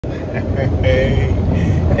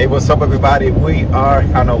Hey, what's up, everybody? We are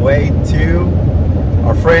on our way to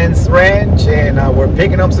our friend's ranch, and we're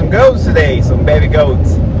picking up some goats today, some baby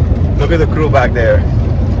goats. Look at the crew back there.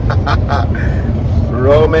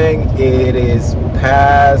 Roaming, it is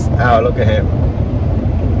passed out. Look at him.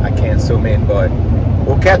 I can't zoom in, but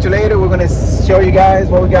we'll catch you later. We're going to show you guys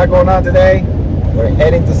what we got going on today. We're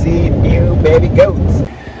heading to see new baby goats.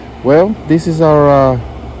 Well, this is our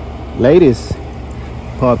latest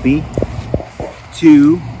puppy,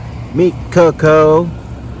 to meet Coco,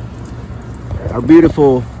 our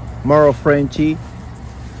beautiful Moro Frenchie.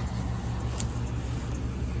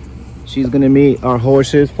 She's gonna meet our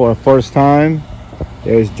horses for the first time.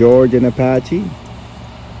 There's George and Apache.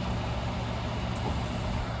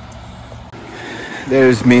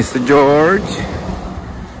 There's Mr. George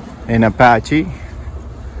and Apache.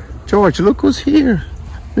 George, look who's here.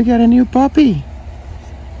 We got a new puppy.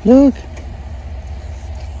 Look.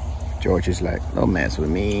 George is like, don't mess with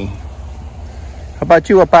me. How about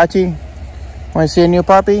you, Apache? Want to see a new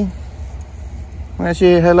puppy? Want to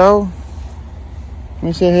say hello?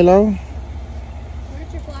 Want to say hello?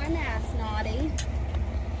 Where's your blind ass, naughty?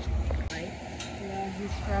 Yeah,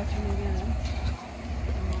 he's scratching again.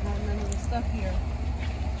 I don't have none of the stuff here.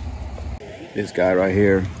 This guy right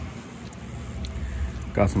here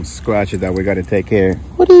got some scratches that we got to take care.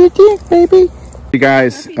 What do you think, baby? You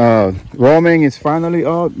guys, roaming is finally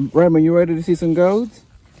up. Raymond, you ready to see some goats?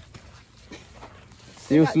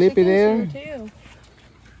 Still sleepy there?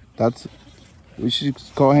 That's, we should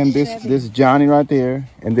call him this Johnny right there,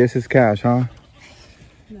 and this is Cash, huh?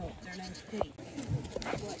 No, their name's Pete.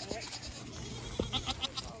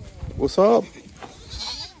 What's up?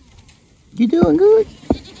 You doing good?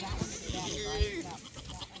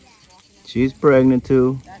 She's pregnant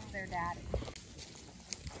too. That's their daddy.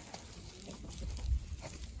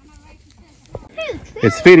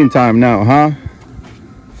 It's feeding time now, huh?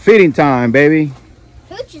 Feeding time, baby.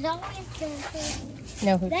 Hooch is always doing food.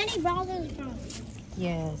 No, Then he brought us from.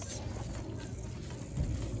 yes.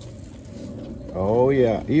 Oh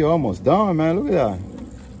yeah, you almost done, man. Look at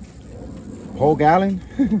that. Whole gallon?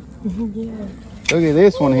 Yeah. Look at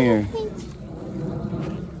this one here.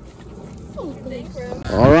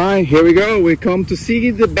 All right, here we go. We come to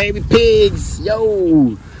see the baby pigs.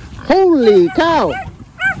 Yo, holy cow.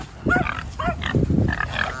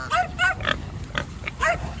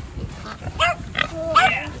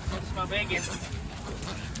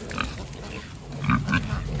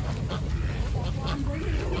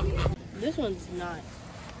 This one's not.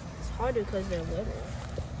 It's harder because they're little.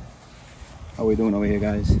 How we doing over here,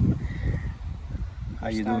 guys? How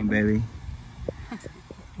you doing, baby?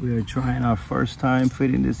 We are trying our first time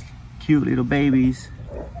feeding these cute little babies.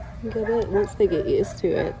 But once they get used to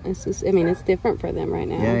it, it's just, I mean, it's different for them right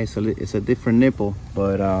now. Yeah, it's a different nipple,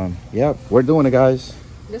 but yeah, we're doing it, guys.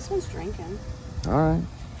 This one's drinking. All right,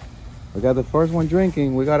 we got the first one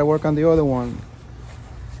drinking. We got to work on the other one.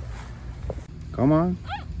 Come on,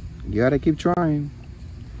 you gotta keep trying.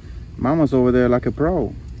 Mama's over there like a pro.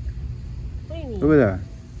 What do you mean? Look at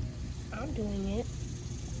that. I'm doing it.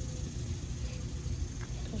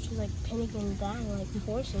 So she's like pinning him down, like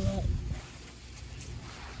forcing it.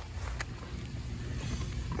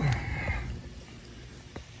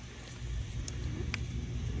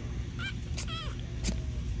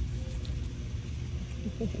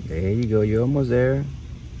 There you go, you're almost there.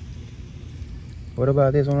 What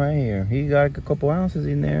about this one right here? He got a couple ounces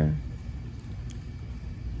in there.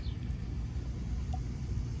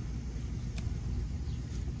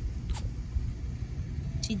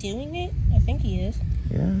 Is he doing it? I think he is.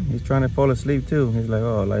 Yeah, he's trying to fall asleep too. He's like,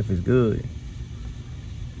 oh, life is good.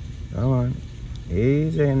 Come on,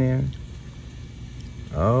 he's in there.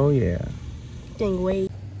 Oh yeah. Dang,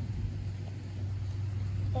 wait.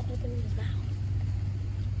 Open his mouth.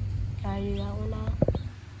 Can I do that one now?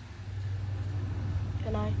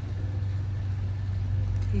 Can I?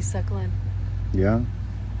 He's suckling. Yeah.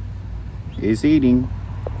 He's eating.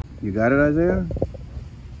 You got it, Isaiah?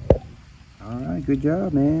 All right, good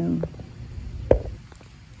job, man.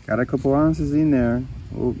 Got a couple ounces in there.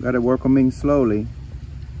 We'll got to work on being slowly.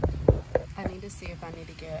 I need to see if I need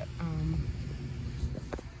to get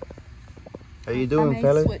How you doing,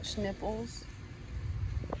 fellas? switch nipples.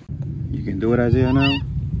 You can do it, Isaiah, now.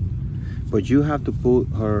 But you have to put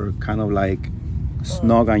her kind of like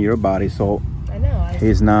snug on your body, so I know.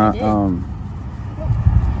 he's not. Can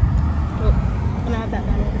I have that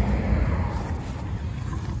banana?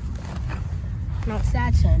 No, it's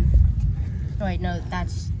that son. Oh, wait, no,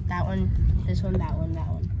 that's that one, this one, that one, that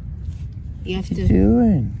one. You have What to. you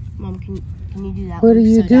doing? Mom, can you do that What one? are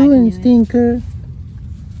you so Dad can doing, do it? stinker?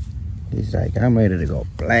 He's like, I'm ready to go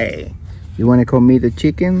play. You want to come meet the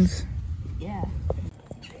chickens? Yeah.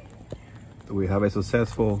 We have a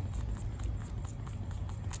successful.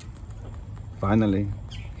 Finally,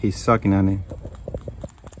 he's sucking on it.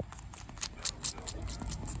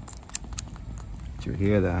 Did you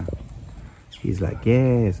hear that? He's like,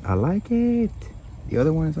 yes, I like it. The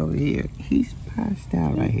other one's over here. He's passed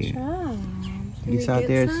out right here. He's out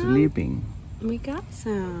there sleeping. We got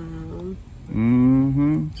some.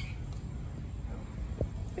 Mm-hmm.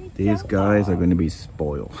 These guys are going to be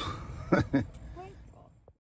spoiled.